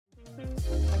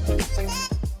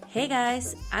Hey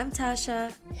guys, I'm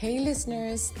Tasha. Hey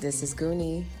listeners, this is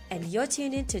Guni. And you're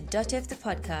tuned in to Doctor the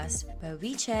podcast, where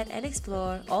we chat and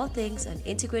explore all things on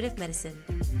integrative medicine.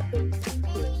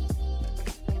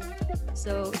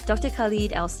 So, Dr.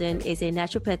 Khaleed Alston is a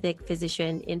naturopathic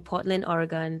physician in Portland,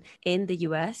 Oregon, in the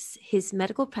US. His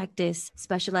medical practice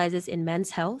specializes in men's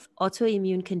health,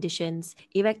 autoimmune conditions,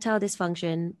 erectile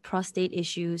dysfunction, prostate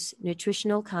issues,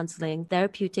 nutritional counseling,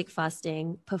 therapeutic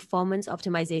fasting, performance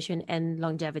optimization, and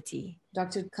longevity.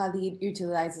 Dr. Khaleed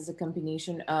utilizes a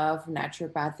combination of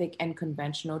naturopathic and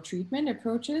conventional treatment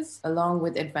approaches, along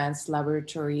with advanced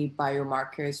laboratory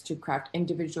biomarkers to craft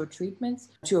individual treatments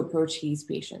to approach his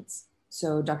patients.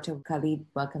 So, Dr. Khaleed,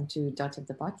 welcome to Dr.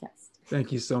 the podcast.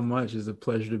 Thank you so much. It's a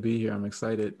pleasure to be here. I'm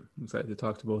excited to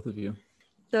talk to both of you.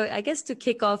 So I guess to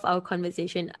kick off our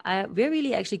conversation, we're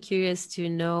really actually curious to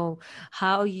know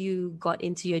how you got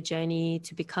into your journey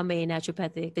to become a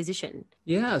naturopathic physician.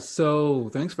 Yeah, so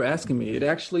thanks for asking me. It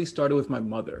actually started with my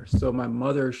mother. So my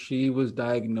mother, she was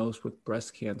diagnosed with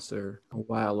breast cancer a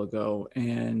while ago,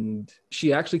 and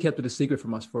she actually kept it a secret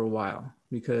from us for a while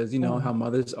because you know how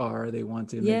mothers are. They want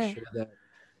to make sure that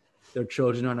their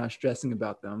children are not stressing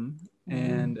about them.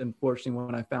 And unfortunately,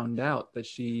 when I found out that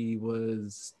she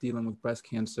was dealing with breast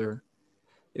cancer,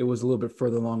 it was a little bit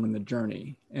further along in the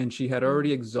journey. And she had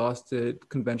already exhausted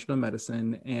conventional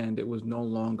medicine, and it was no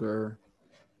longer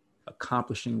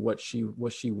accomplishing what she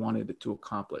wanted it to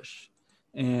accomplish.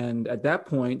 And at that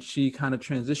point, she kind of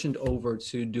transitioned over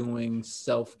to doing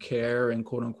self-care and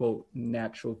quote unquote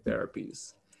natural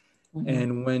therapies.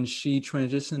 And when she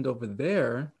transitioned over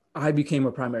there, I became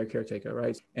a primary caretaker,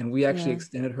 right? And we actually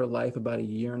extended her life about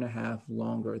 1.5 years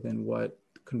longer than what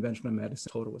conventional medicine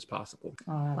told her was possible.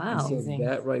 Wow. And so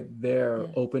that right there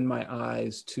opened my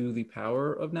eyes to the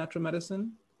power of natural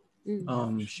medicine.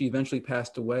 She eventually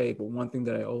passed away, but one thing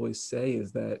that I always say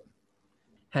is that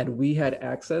had we had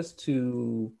access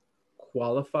to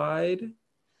qualified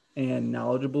and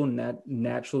knowledgeable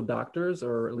natural doctors,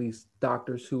 or at least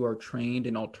doctors who are trained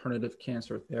in alternative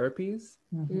cancer therapies,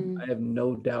 I have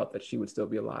no doubt that she would still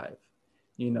be alive,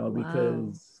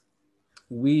 because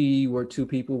we were two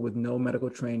people with no medical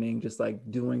training, just like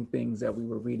doing things that we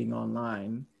were reading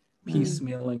online,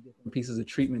 piecemealing different pieces of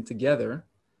treatment together.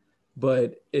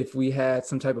 But if we had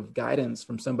some type of guidance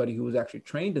from somebody who was actually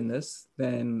trained in this,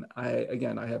 then I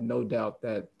have no doubt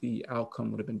that the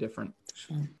outcome would have been different.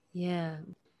 Sure. Yeah.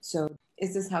 So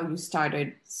is this how you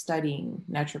started studying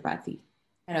naturopathy?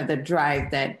 Kind of the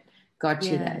drive that got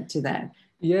you to that?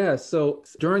 Yeah. So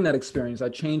during that experience, I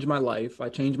changed my life. I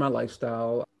changed my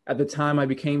lifestyle. At the time I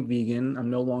became vegan.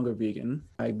 I'm no longer vegan.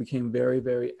 I became very,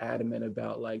 very adamant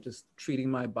about like just treating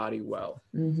my body well.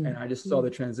 And I just saw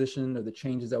the transition or the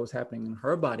changes that was happening in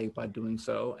her body by doing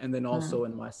so. And then also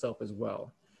in myself as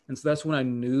well. And so that's when I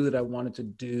knew that I wanted to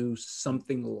do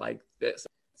something like this.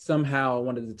 Somehow I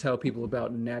wanted to tell people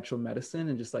about natural medicine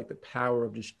and just like the power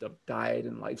of just of diet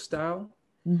and lifestyle.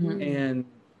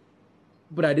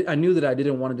 But I knew that I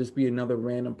didn't want to just be another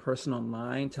random person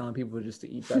online telling people just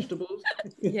to eat vegetables.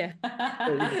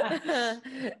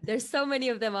 There's so many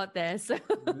of them out there. So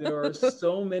there are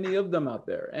so many of them out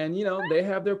there, and they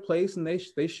have their place and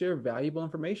they share valuable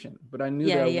information. But I knew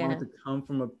that I wanted to come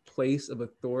from a place of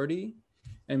authority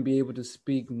and be able to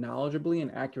speak knowledgeably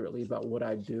and accurately about what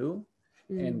I do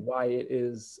and why it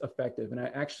is effective. And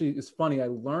it's funny, I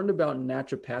learned about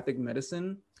naturopathic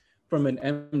medicine from an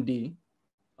MD.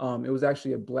 It was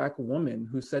actually a Black woman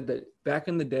who said that back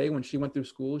in the day when she went through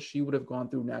school, she would have gone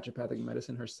through naturopathic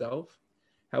medicine herself.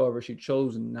 However, she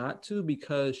chose not to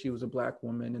because she was a Black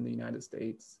woman in the United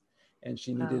States and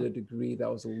she needed a degree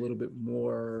that was a little bit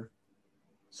more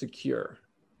secure.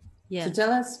 So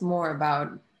tell us more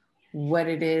about what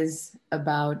it is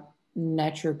about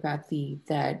naturopathy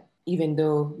that, even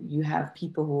though you have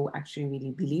people who actually really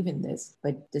believe in this,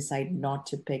 but decide not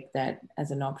to pick that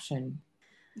as an option.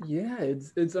 Yeah,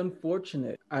 it's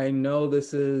unfortunate. I know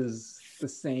this is the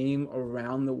same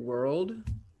around the world,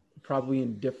 probably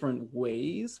in different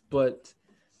ways, but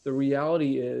the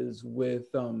reality is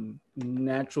with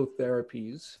natural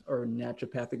therapies or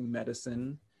naturopathic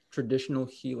medicine, traditional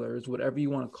healers, whatever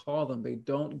you want to call them, they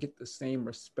don't get the same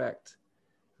respect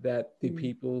that the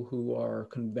people who are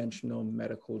conventional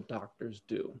medical doctors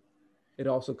do. It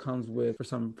also comes with, for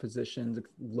some physicians,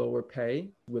 lower pay,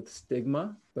 with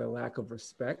stigma, the lack of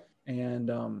respect.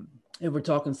 And if we're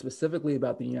talking specifically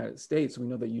about the United States, we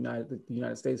know that the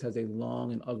United States has a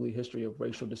long and ugly history of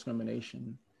racial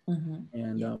discrimination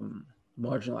and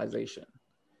marginalization.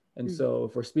 And so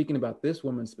if we're speaking about this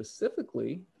woman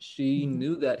specifically, she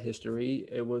knew that history.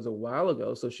 It was a while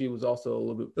ago. So she was also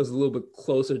a little bit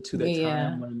closer to the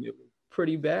time when it was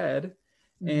pretty bad.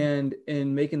 And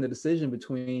in making the decision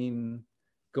between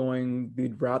going the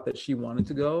route that she wanted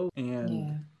to go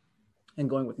and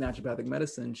going with naturopathic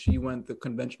medicine, she went the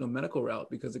conventional medical route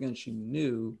because, again, she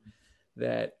knew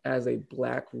that as a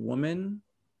Black woman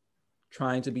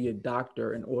trying to be a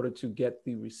doctor, in order to get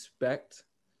the respect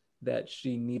that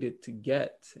she needed to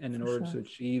get, and in order to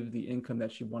achieve the income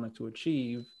that she wanted to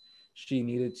achieve, she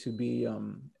needed to be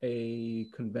a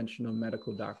conventional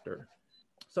medical doctor.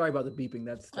 Sorry about the beeping.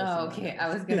 That's okay.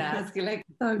 I was gonna ask you, like,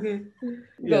 okay.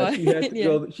 Yeah, she had to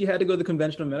go. She had to go the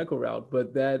conventional medical route,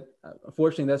 but that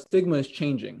unfortunately, that stigma is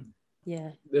changing.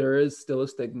 Yeah, there is still a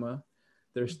stigma.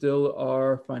 There still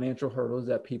are financial hurdles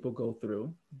that people go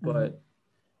through, but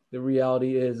the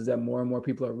reality is that more and more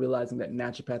people are realizing that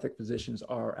naturopathic physicians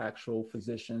are actual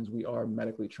physicians. We are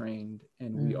medically trained,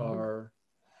 and we're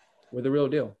the real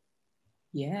deal.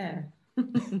 Yeah.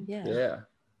 yeah,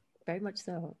 very much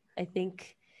so. I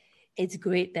think it's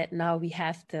great that now we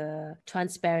have the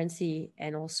transparency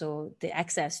and also the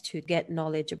access to get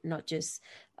knowledge of not just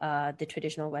the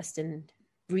traditional Western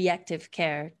reactive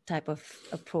care type of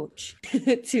approach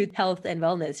to health and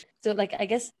wellness. So, like, I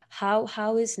guess how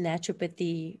is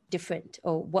naturopathy different,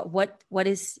 or what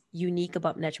is unique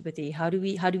about naturopathy? How do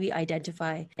we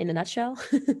identify in a nutshell?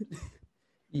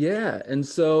 Yeah. And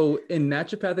so in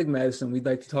naturopathic medicine, we'd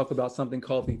like to talk about something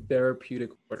called the therapeutic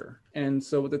order. And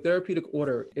so with the therapeutic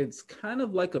order, it's kind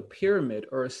of like a pyramid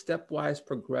or a stepwise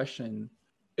progression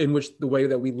in which the way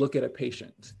that we look at a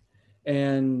patient.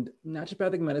 And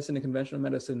naturopathic medicine and conventional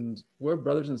medicine, we're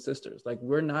brothers and sisters. Like,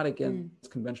 we're not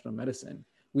against conventional medicine.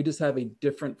 We just have a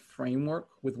different framework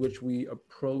with which we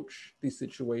approach the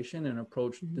situation and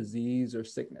approach disease or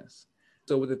sickness.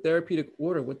 So with the therapeutic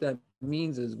order, what that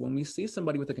means is when we see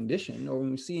somebody with a condition or when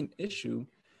we see an issue,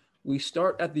 we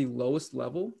start at the lowest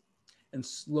level and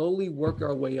slowly work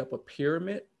our way up a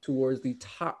pyramid towards the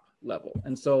top level.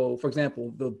 And so, for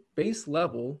example, the base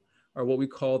level are what we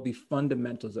call the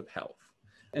fundamentals of health.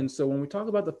 And so when we talk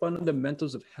about the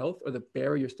fundamentals of health or the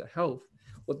barriers to health,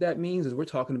 what that means is we're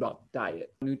talking about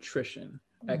diet, nutrition,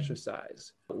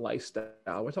 exercise,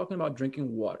 lifestyle. We're talking about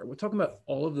drinking water. We're talking about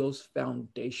all of those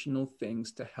foundational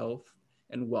things to health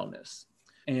and wellness.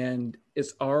 And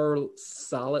it's our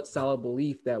solid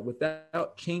belief that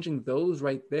without changing those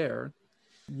right there,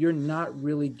 you're not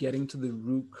really getting to the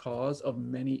root cause of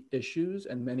many issues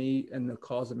and the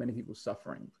cause of many people's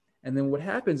suffering. And then what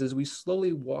happens is we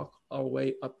slowly walk our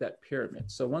way up that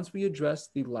pyramid. So once we address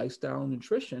the lifestyle and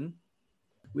nutrition,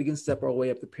 we can step our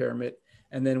way up the pyramid,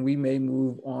 and then we may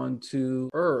move on to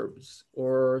herbs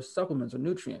or supplements or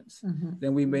nutrients.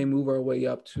 Then we may move our way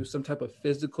up to some type of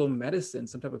physical medicine,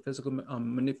 some type of physical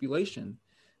manipulation.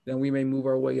 Then we may move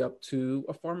our way up to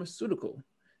a pharmaceutical,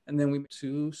 and then we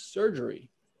to surgery.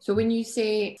 So when you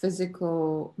say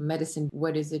physical medicine,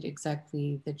 what is it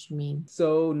exactly that you mean?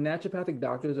 So naturopathic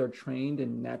doctors are trained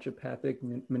in naturopathic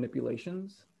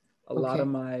manipulations. A lot of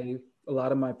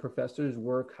my professors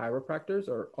were chiropractors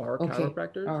or are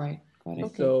chiropractors. All right. Got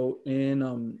it. So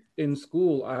in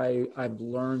school, I've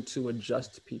learned to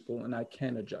adjust people, and I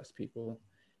can adjust people,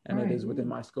 and it is within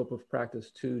my scope of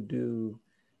practice to do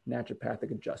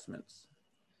naturopathic adjustments.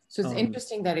 So it's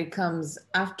interesting that it comes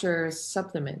after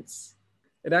supplements.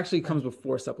 It actually comes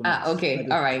before supplements. Okay.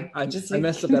 All right. I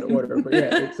messed up that order, but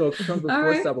yeah, so it comes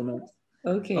before supplements.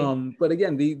 Okay. But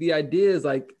again, the idea is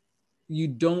like, you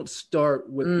don't start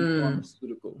with the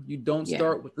pharmaceutical. You don't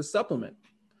start with the supplement,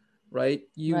 right?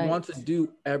 You want to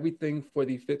do everything for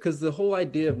the fit, because the whole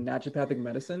idea of naturopathic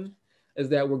medicine is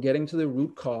that we're getting to the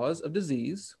root cause of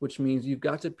disease, which means you've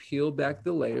got to peel back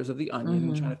the layers of the onion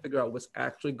and trying to figure out what's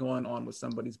actually going on with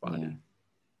somebody's body. Yeah.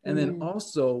 And then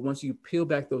also, once you peel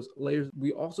back those layers,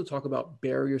 we also talk about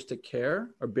barriers to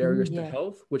care or barriers to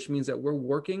health, which means that we're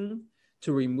working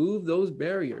to remove those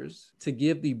barriers to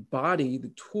give the body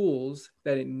the tools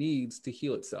that it needs to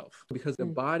heal itself. Because the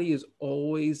body is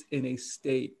always in a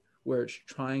state where it's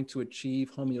trying to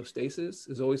achieve homeostasis,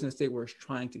 is always in a state where it's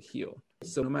trying to heal.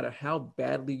 So no matter how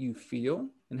badly you feel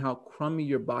and how crummy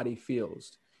your body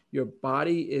feels, your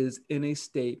body is in a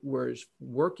state where it's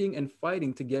working and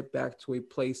fighting to get back to a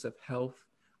place of health,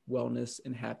 wellness,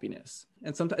 and happiness.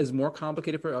 And sometimes it's more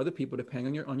complicated for other people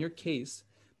depending on your case.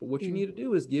 But what you need to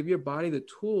do is give your body the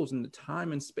tools and the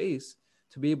time and space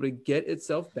to be able to get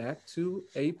itself back to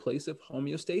a place of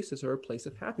homeostasis or a place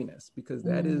of happiness, because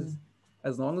that is,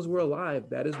 as long as we're alive,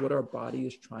 that is what our body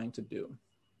is trying to do.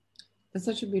 That's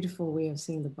such a beautiful way of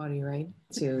seeing the body, right?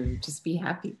 To just be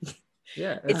happy.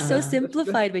 Yeah. It's so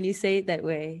simplified when you say it that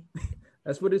way.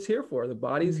 That's what it's here for. The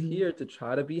body's here to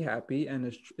try to be happy,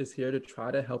 and is here to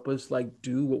try to help us like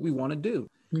do what we want to do.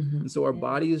 And so our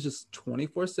body is just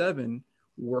 24/7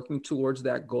 working towards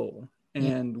that goal,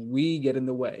 and we get in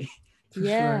the way. For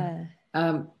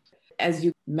sure. As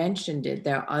you mentioned it,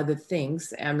 there are other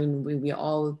things. I mean, we're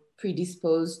all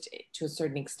predisposed to a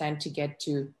certain extent to get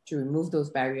to remove those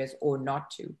barriers or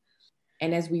not to.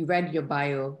 And as we read your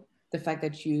bio, the fact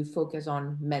that you focus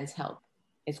on men's health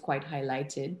is quite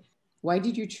highlighted. Why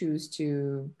did you choose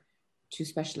to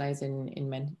specialize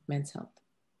in men's health?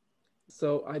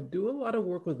 So I do a lot of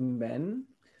work with men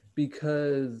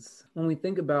because when we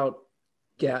think about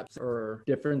gaps or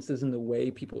differences in the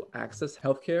way people access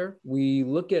healthcare, we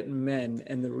look at men,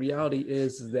 and the reality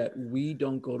is that we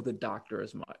don't go to the doctor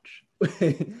as much.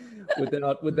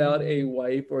 without a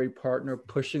wife or a partner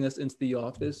pushing us into the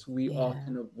office, we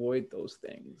often avoid those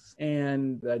things.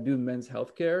 And I do men's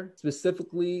healthcare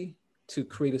specifically to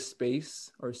create a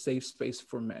space or a safe space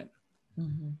for men.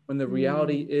 When the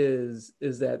reality is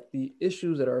that the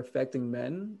issues that are affecting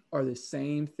men are the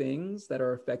same things that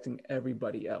are affecting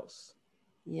everybody else.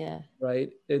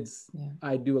 Right.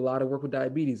 I do a lot of work with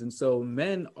diabetes. And so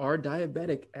men are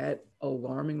diabetic at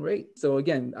alarming rate. So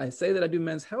again, I say that I do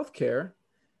men's healthcare.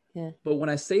 But when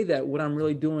I say that, what I'm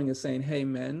really doing is saying, hey,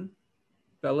 men,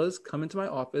 fellas, come into my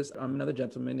office. I'm another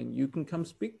gentleman, and you can come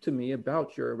speak to me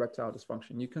about your erectile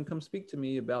dysfunction. You can come speak to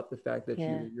me about the fact that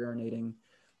you're urinating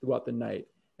throughout the night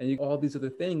and all these other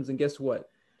things. And guess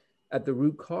what? At the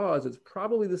root cause, it's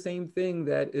probably the same thing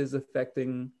that is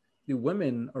affecting the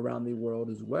women around the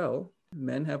world as well.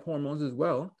 Men have hormones as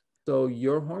well. So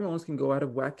your hormones can go out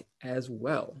of whack as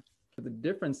well. But the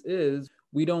difference is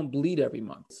we don't bleed every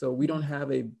month. So we don't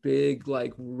have a big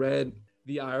like red,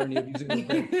 the irony of using a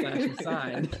red flashing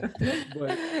sign.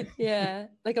 But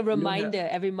like a reminder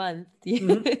every month. We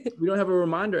don't have a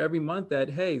reminder every month that,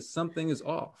 hey, something is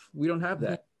off. We don't have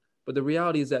that. But the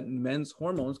reality is that men's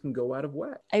hormones can go out of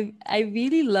whack. I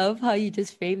really love how you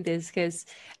just framed this, because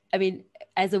I mean,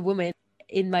 as a woman,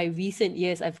 in my recent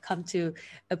years, I've come to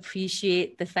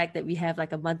appreciate the fact that we have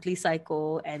like a monthly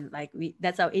cycle, and like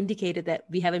that's our indicator that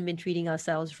we haven't been treating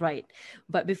ourselves right.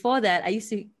 But before that, I used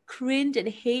to cringe and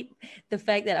hate the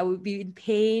fact that I would be in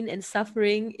pain and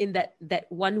suffering in that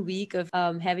 1 week of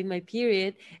having my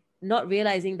period, not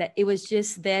realizing that it was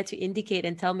just there to indicate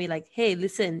and tell me like, hey,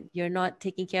 listen, you're not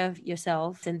taking care of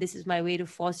yourself, and this is my way to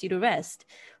force you to rest.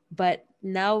 But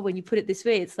now when you put it this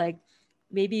way, it's like,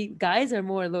 maybe guys are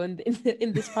more alone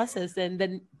in this process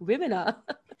than women are.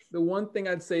 The one thing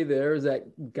I'd say there is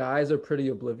that guys are pretty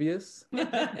oblivious.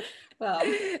 Well,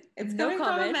 it's no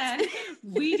comment. Man.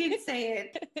 We didn't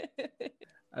say it.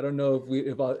 I don't know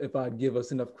if I'd give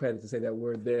us enough credit to say that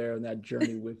we're there on that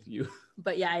journey with you.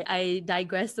 But yeah, I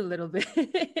digressed a little bit.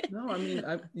 No, I mean,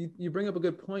 you bring up a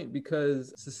good point,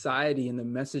 because society and the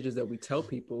messages that we tell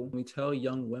people, we tell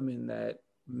young women that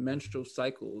menstrual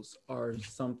cycles are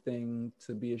something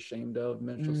to be ashamed of.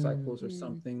 Menstrual cycles are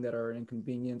something that are an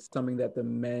inconvenience, something that the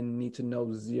men need to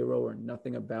know zero or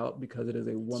nothing about because it is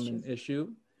a woman issue.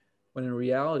 When in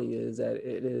reality is that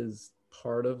it is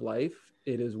part of life.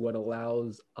 It is what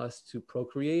allows us to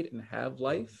procreate and have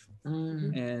life.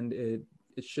 And it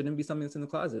shouldn't be something that's in the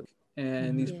closet.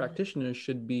 And these practitioners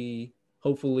should be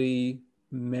hopefully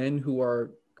men who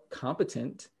are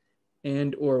competent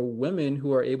and or women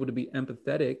who are able to be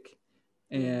empathetic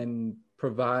and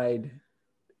provide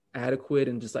adequate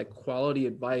and just like quality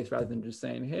advice, rather than just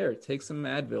saying, here, take some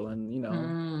Advil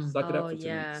and, suck it up for 2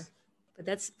 weeks. But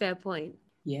that's a fair point.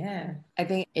 Yeah. I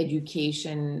think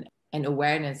education and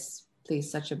awareness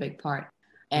plays such a big part.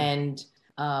 And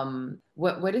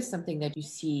what is something that you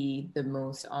see the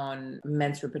most on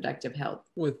men's reproductive health?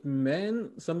 With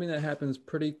men, something that happens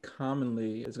pretty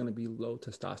commonly is going to be low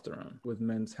testosterone with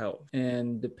men's health.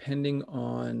 And depending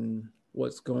on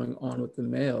what's going on with the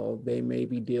male, they may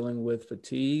be dealing with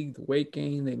fatigue, weight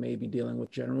gain, they may be dealing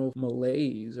with general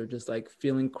malaise or just like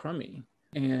feeling crummy.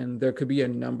 And there could be a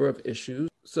number of issues.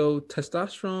 So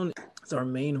testosterone is our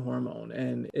main hormone,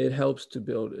 and it helps to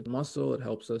build muscle. It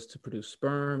helps us to produce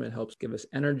sperm. It helps give us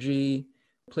energy.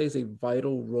 It plays a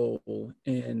vital role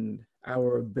in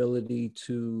our ability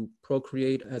to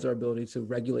procreate, has our ability to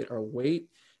regulate our weight.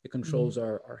 It controls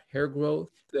our hair growth.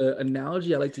 The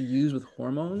analogy I like to use with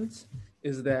hormones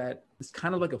is that it's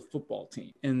kind of like a football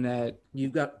team, in that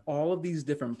you've got all of these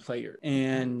different players.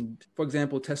 And for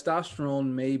example, testosterone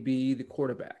may be the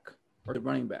quarterback or the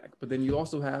running back, but then you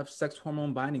also have sex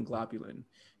hormone binding globulin,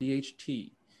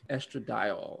 DHT,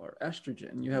 estradiol or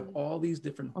estrogen. You have all these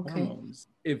different hormones.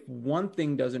 If one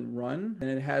thing doesn't run, then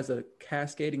it has a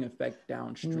cascading effect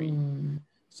downstream.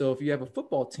 So if you have a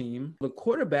football team, the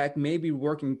quarterback may be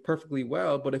working perfectly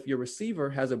well, but if your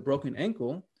receiver has a broken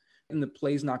ankle, then the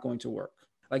play's not going to work.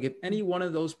 Like if any one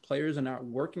of those players are not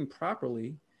working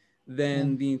properly,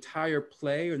 then the entire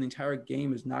play or the entire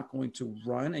game is not going to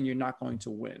run and you're not going to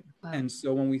win. Wow. And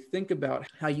so when we think about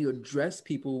how you address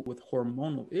people with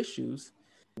hormonal issues,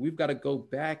 we've got to go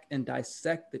back and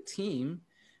dissect the team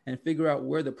and figure out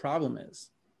where the problem is.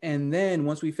 And then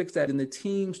once we fix that, then the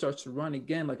team starts to run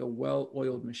again like a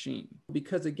well-oiled machine.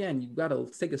 Because again, you've got to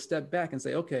take a step back and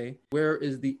say, okay, where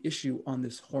is the issue on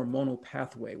this hormonal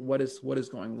pathway? What is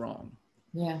going wrong?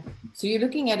 Yeah. So you're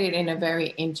looking at it in a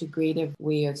very integrative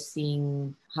way of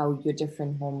seeing how your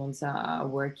different hormones are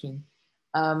working.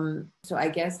 So I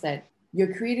guess that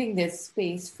you're creating this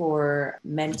space for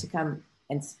men to come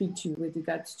and speak to you with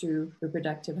regards to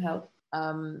reproductive health.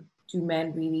 Do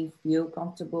men really feel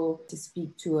comfortable to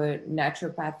speak to a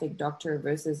naturopathic doctor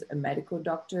versus a medical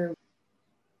doctor?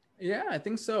 Yeah, I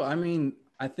think so. I mean,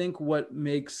 I think what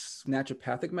makes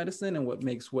naturopathic medicine and what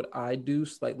makes what I do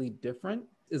slightly different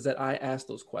is that I ask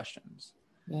those questions.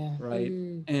 Yeah. Right.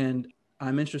 And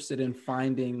I'm interested in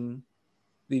finding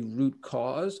the root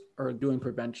cause or doing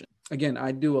prevention. Again,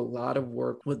 I do a lot of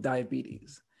work with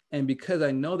diabetes. And because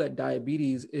I know that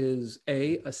diabetes is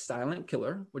a silent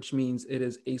killer, which means it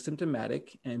is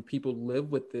asymptomatic and people live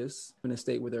with this in a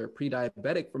state where they're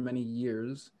pre-diabetic for many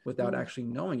years without actually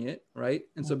knowing it, right?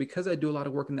 And so because I do a lot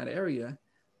of work in that area,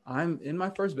 I'm in my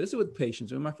first visit with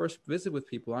patients, or in my first visit with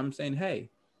people, I'm saying, hey,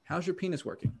 how's your penis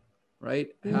working, right?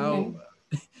 How,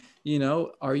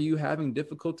 are you having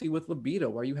difficulty with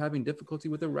libido? Are you having difficulty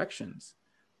with erections?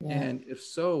 Yeah. And if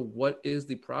so, what is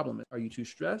the problem? Are you too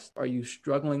stressed? Are you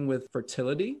struggling with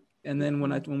fertility? And then when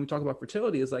we talk about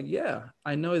fertility, it's like, yeah,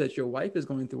 I know that your wife is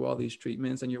going through all these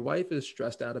treatments and your wife is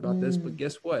stressed out about this, but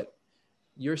guess what?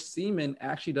 Your semen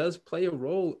actually does play a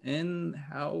role in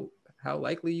how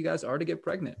likely you guys are to get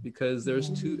pregnant, because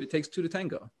it takes two to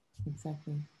tango.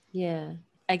 Exactly. Yeah.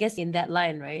 I guess in that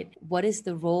line, right? What is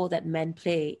the role that men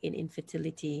play in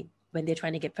infertility when they're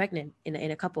trying to get pregnant in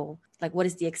a couple? Like, what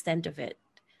is the extent of it?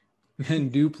 Men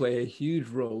do play a huge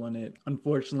role in it.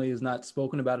 Unfortunately, is not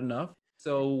spoken about enough.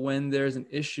 So when there's an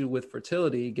issue with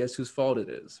fertility, guess whose fault it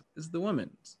is? It's the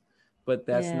woman's. But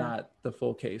that's not the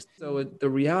full case. So the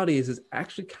reality is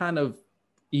actually kind of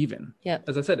even. Yeah.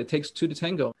 As I said, it takes two to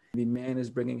tango. The man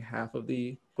is bringing half of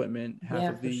the equipment,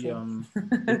 half of the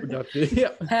reproductive.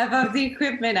 Half of the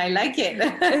equipment. I like it.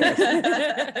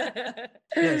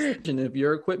 Yes. And if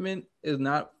your equipment is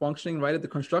not functioning right at the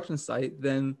construction site,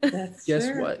 then guess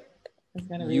what?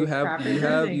 You have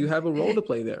a role to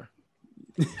play there.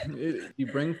 If you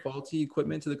bring faulty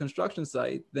equipment to the construction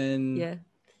site, then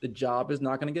the job is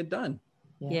not going to get done.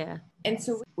 Yeah. And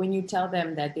so when you tell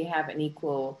them that they have an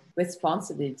equal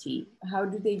responsibility, how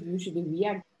do they usually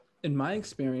react? In my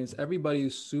experience, everybody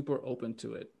is super open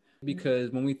to it,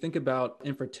 because when we think about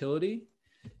infertility,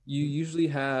 you usually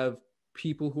have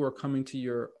people who are coming to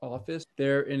your office.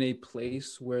 They're in a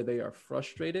place where they are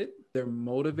frustrated, they're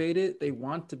motivated, they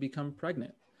want to become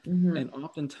pregnant. And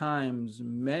oftentimes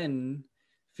men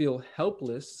feel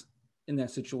helpless in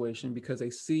that situation because they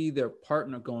see their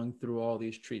partner going through all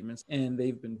these treatments and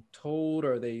they've been told,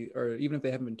 or even if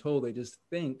they haven't been told, they just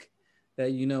think that,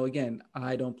 again,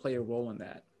 I don't play a role in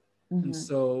that. And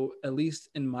so at least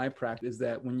in my practice,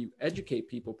 that when you educate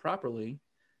people properly,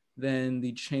 then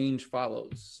the change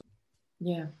follows.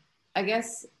 Yeah. I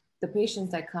guess the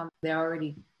patients that come, they're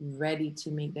already ready to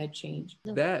make that change.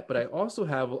 But I also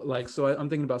have I'm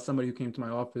thinking about somebody who came to my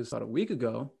office about a week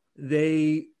ago.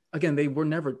 They were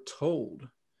never told.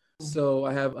 So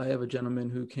I have a gentleman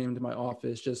who came to my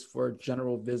office just for a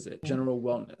general visit, general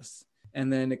wellness.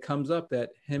 And then it comes up that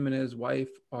him and his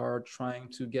wife are trying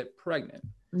to get pregnant.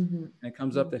 And it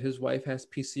comes up that his wife has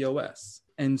PCOS.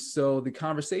 And so the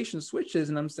conversation switches,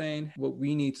 and I'm saying what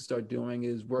we need to start doing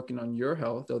is working on your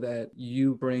health so that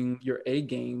you bring your A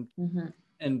game,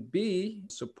 and B,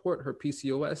 support her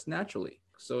PCOS naturally.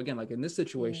 So again, like in this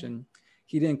situation,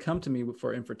 he didn't come to me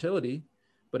for infertility,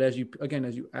 but as you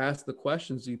ask the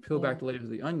questions, you peel back the layers of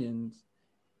the onions,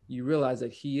 you realize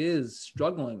that he is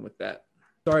struggling with that.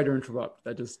 Sorry to interrupt.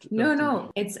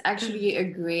 No. It's actually a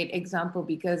great example,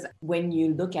 because when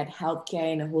you look at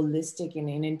healthcare in a holistic and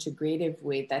an integrative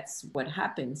way, that's what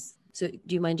happens. So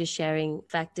do you mind just sharing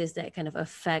factors that kind of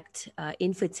affect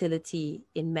infertility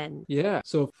in men? Yeah.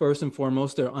 So first and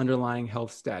foremost, their underlying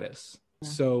health status.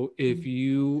 So if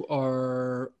you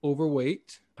are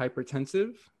overweight,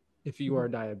 hypertensive, if you are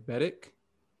diabetic,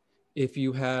 if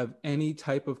you have any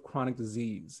type of chronic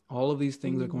disease, all of these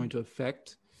things are going to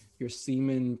affect your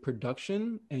semen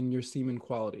production and your semen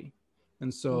quality.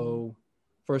 And so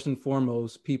first and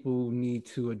foremost, people need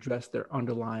to address their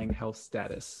underlying health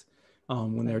status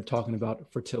when they're talking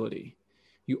about fertility.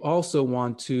 You also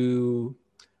want to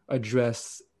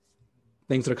address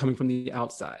things that are coming from the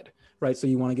outside. right? So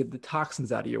you want to get the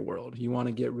toxins out of your world. You want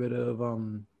to get rid of,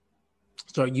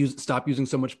 stop using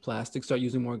so much plastic, start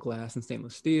using more glass and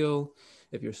stainless steel.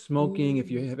 If you're smoking,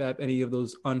 if you have any of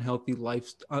those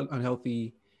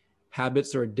unhealthy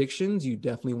habits or addictions, you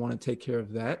definitely want to take care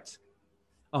of that.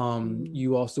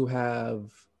 You also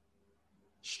have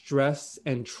stress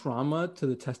and trauma to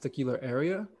the testicular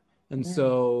area. And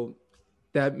so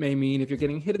that may mean if you're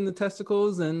getting hit in the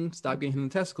testicles, then stop getting hit in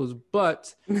the testicles,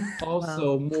 but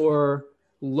also more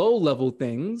low level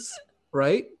things,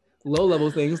 right? Low level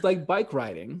things like bike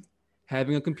riding,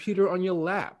 having a computer on your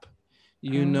lap,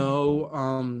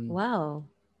 Wow.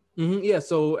 Yeah.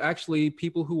 So actually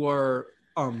people who are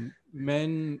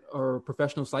men or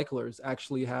professional cyclers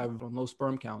actually have low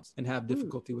sperm counts and have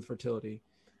difficulty with fertility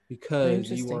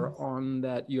because you're on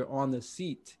the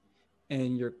seat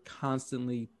and you're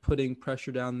constantly putting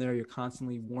pressure down there. You're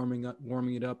constantly warming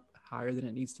it up higher than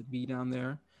it needs to be down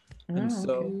there. And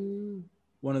so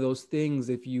one of those things,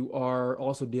 if you are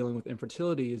also dealing with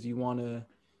infertility, is you want to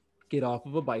get off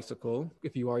of a bicycle.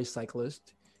 If you are a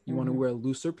cyclist, you want to wear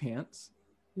looser pants,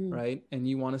 right? And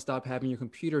you want to stop having your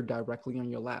computer directly on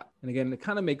your lap. And again, it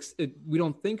kind of makes it, we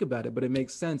don't think about it, but it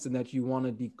makes sense in that you want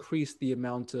to decrease the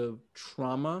amount of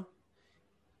trauma,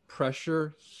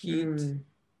 pressure, heat,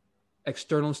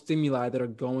 external stimuli that are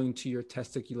going to your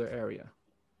testicular area,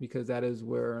 because that is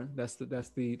where that's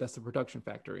the production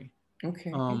factory.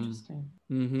 Okay,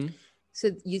 interesting. So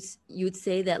you'd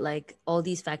say that like all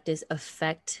these factors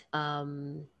affect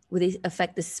would they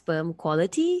affect the sperm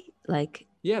quality? Like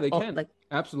they can. Like,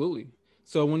 absolutely.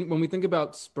 So when we think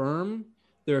about sperm,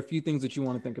 there are a few things that you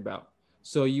want to think about.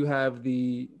 So you have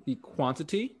the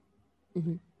quantity,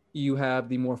 you have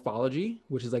the morphology,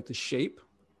 which is like the shape.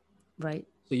 Right.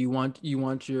 So you want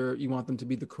them to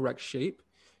be the correct shape.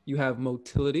 You have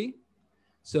motility.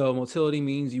 So motility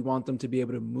means you want them to be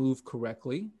able to move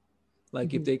correctly.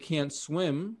 Like if they can't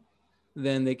swim,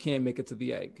 then they can't make it to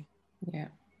the egg. Yeah.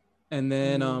 And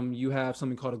then you have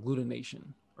something called agglutination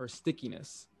or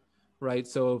stickiness, right?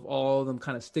 So if all of them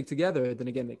kind of stick together, then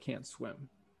again, they can't swim.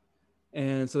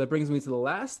 And so that brings me to the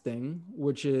last thing,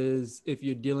 which is if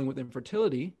you're dealing with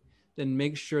infertility, then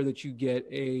make sure that you get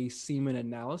a semen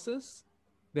analysis.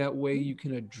 That way you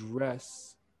can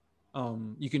address,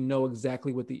 you can know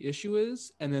exactly what the issue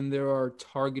is. And then there are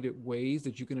targeted ways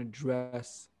that you can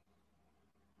address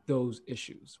those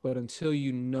issues. But until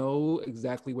you know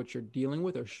exactly what you're dealing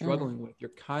with or struggling with,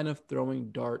 you're kind of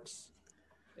throwing darts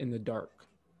in the dark.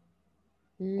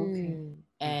 Okay.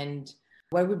 And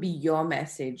what would be your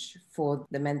message for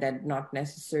the men that are not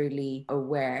necessarily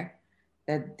aware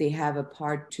that they have a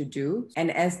part to do?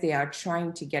 And as they are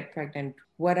trying to get pregnant,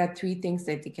 what are 3 things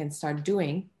that they can start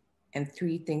doing and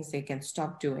 3 things they can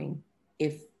stop doing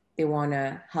if they want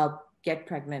to help get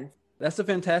pregnant? That's a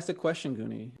fantastic question,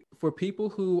 Guni. For people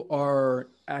who are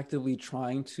actively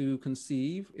trying to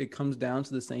conceive, it comes down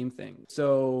to the same thing.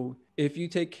 So if you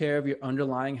take care of your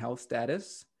underlying health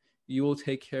status, you will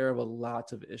take care of a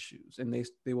lot of issues and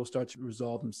they will start to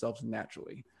resolve themselves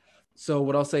naturally. So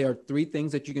what I'll say are 3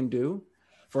 things that you can do.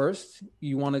 First,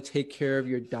 you want to take care of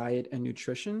your diet and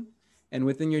nutrition. And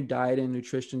within your diet and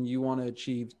nutrition, you want to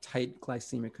achieve tight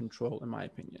glycemic control, in my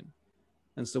opinion.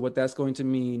 And so what that's going to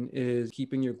mean is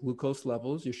keeping your glucose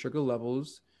levels, your sugar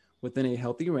levels within a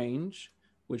healthy range,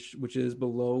 which is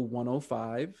below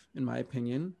 105, in my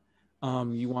opinion.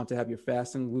 You want to have your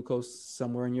fasting glucose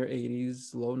somewhere in your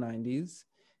 80s, low 90s,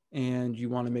 and you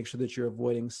want to make sure that you're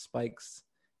avoiding spikes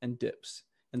and dips.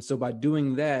 And so by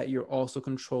doing that, you're also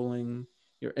controlling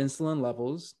your insulin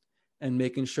levels and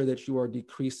making sure that you are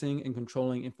decreasing and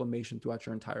controlling inflammation throughout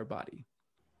your entire body.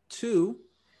 2,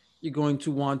 you're going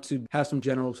to want to have some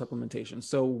general supplementation.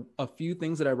 So a few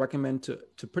things that I recommend to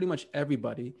pretty much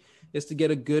everybody is to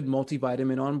get a good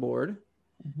multivitamin on board,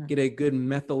 get a good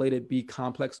methylated B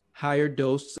complex, higher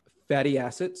dose fatty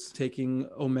acids, taking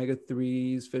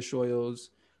omega-3s, fish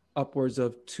oils, upwards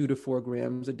of 2 to 4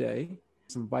 grams a day,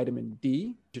 some vitamin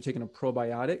D, you're taking a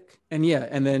probiotic,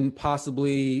 and then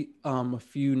possibly a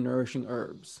few nourishing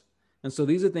herbs. And so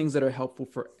these are things that are helpful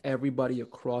for everybody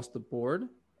across the board.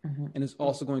 And it's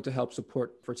also going to help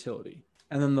support fertility.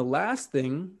 And then the last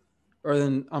thing, or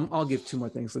then I'll give 2 more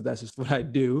things, so that's just what I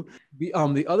do. The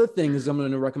other thing is I'm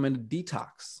going to recommend a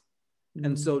detox.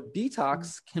 And so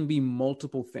detox can be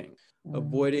multiple things,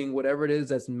 avoiding whatever it is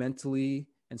that's mentally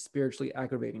and spiritually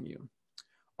aggravating you.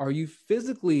 Are you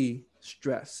physically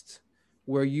stressed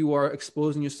where you are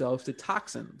exposing yourself to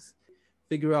toxins?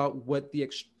 Figure out what the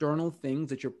external things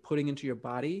that you're putting into your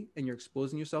body and you're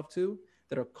exposing yourself to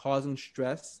that are causing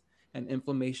stress and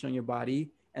inflammation on your body,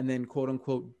 and then quote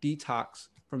unquote detox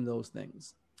from those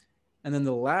things. And then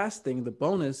the last thing, the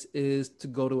bonus, is to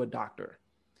go to a doctor.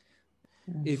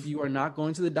 If you are not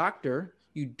going to the doctor,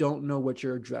 you don't know what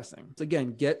you're addressing. So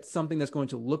again, get something that's going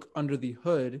to look under the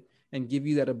hood and give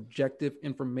you that objective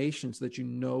information so that you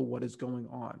know what is going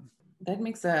on. That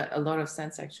makes a lot of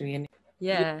sense, actually. And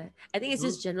yeah, I think it's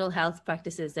just general health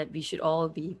practices that we should all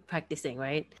be practicing,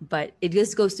 right? But it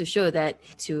just goes to show that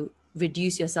to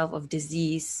reduce yourself of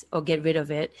disease or get rid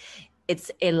of it, it's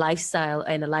a lifestyle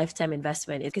and a lifetime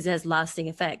investment because it has lasting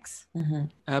effects. Mm-hmm.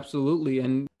 Absolutely.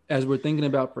 And as we're thinking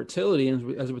about fertility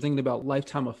and as we're thinking about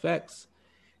lifetime effects,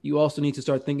 you also need to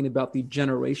start thinking about the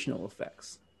generational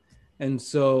effects. And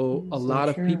so a lot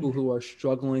of people who are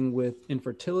struggling with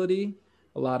infertility,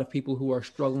 a lot of people who are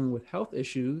struggling with health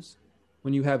issues,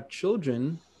 when you have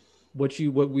children, what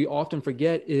we often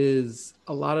forget is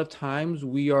a lot of times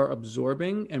we are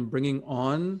absorbing and bringing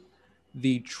on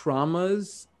the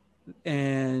traumas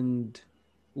and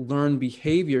learned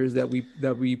behaviors that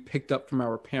we picked up from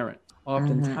our parents.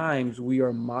 Oftentimes we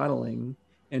are modeling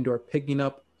and or picking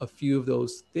up a few of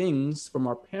those things from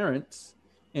our parents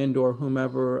and or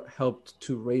whomever helped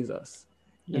to raise us.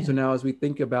 Yeah. And so now as we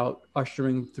think about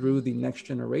ushering through the next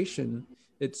generation,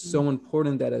 it's so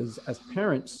important that as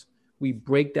parents, we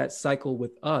break that cycle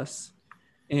with us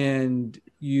and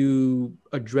you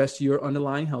address your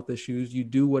underlying health issues. You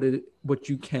do what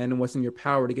you can and what's in your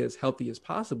power to get as healthy as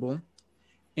possible.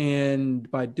 And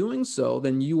by doing so,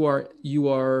 then you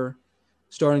are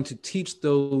starting to teach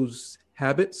those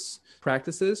habits,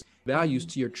 practices, values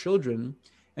to your children,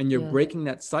 and you're breaking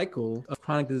that cycle of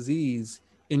chronic disease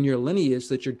in your lineage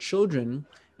so that your children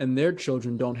and their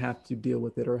children don't have to deal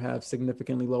with it or have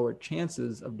significantly lower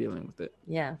chances of dealing with it.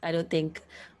 Yeah, I don't think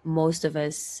most of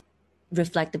us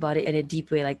reflect about it in a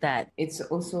deep way like that. It's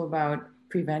also about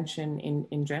prevention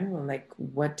in general, like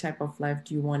what type of life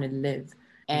do you want to live?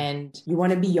 And you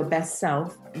want to be your best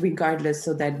self regardless,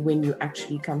 so that when you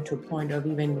actually come to a point of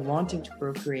even wanting to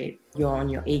procreate, you're on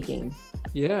your A game.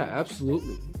 Yeah,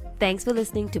 absolutely. Thanks for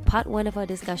listening to part 1 of our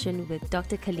discussion with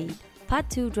Dr. Khaleed. Part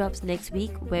 2 drops next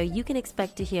week, where you can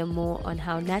expect to hear more on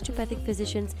how naturopathic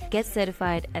physicians get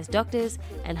certified as doctors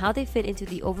and how they fit into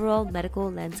the overall medical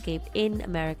landscape in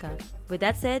America. With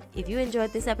that said, if you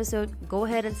enjoyed this episode, go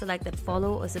ahead and select that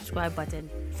follow or subscribe button.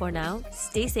 For now,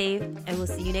 stay safe and we'll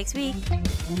see you next week.